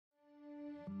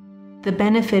The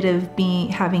benefit of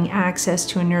having access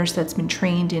to a nurse that's been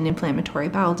trained in inflammatory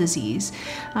bowel disease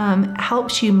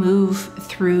helps you move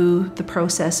through the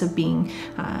process of being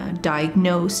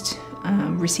diagnosed,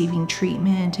 receiving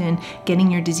treatment, and getting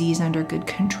your disease under good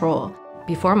control.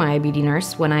 Before my IBD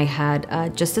nurse, when I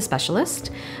had just a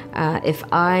specialist, if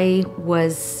I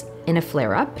was in a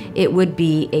flare-up, it would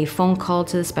be a phone call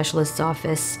to the specialist's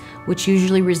office, which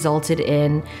usually resulted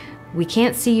in, we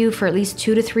can't see you for at least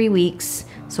 2 to 3 weeks,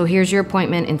 so here's your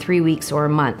appointment in 3 weeks or a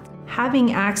month.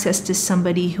 Having access to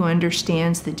somebody who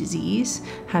understands the disease,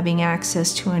 having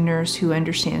access to a nurse who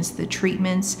understands the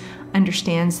treatments,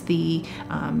 understands the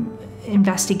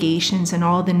investigations and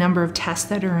all the number of tests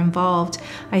that are involved,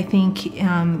 I think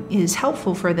is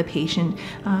helpful for the patient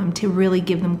to really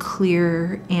give them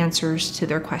clear answers to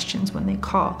their questions when they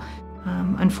call.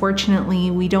 Unfortunately,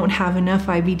 we don't have enough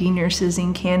IBD nurses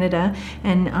in Canada,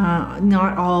 and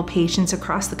not all patients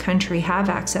across the country have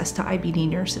access to IBD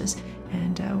nurses,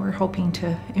 and we're hoping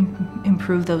to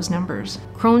improve those numbers.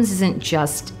 Crohn's isn't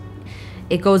just,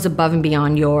 it goes above and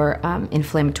beyond your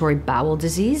inflammatory bowel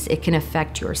disease. It can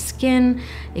affect your skin,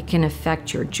 it can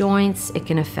affect your joints, it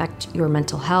can affect your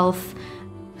mental health.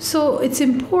 So it's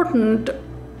important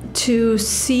to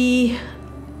see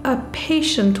a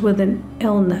patient with an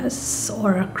illness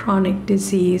or a chronic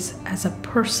disease as a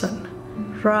person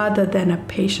rather than a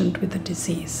patient with a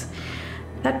disease.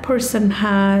 That person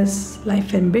has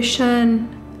life ambition,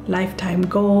 lifetime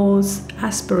goals,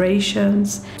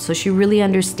 aspirations. So she really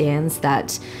understands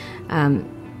that,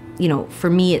 for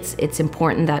me, it's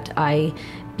important that I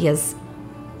be as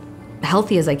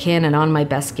healthy as I can and on my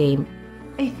best game.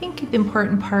 I think the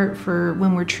important part for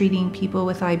when we're treating people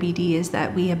with IBD is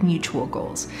that we have mutual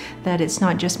goals, that it's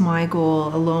not just my goal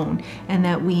alone, and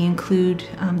that we include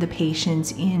the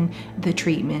patients in the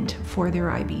treatment for their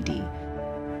IBD.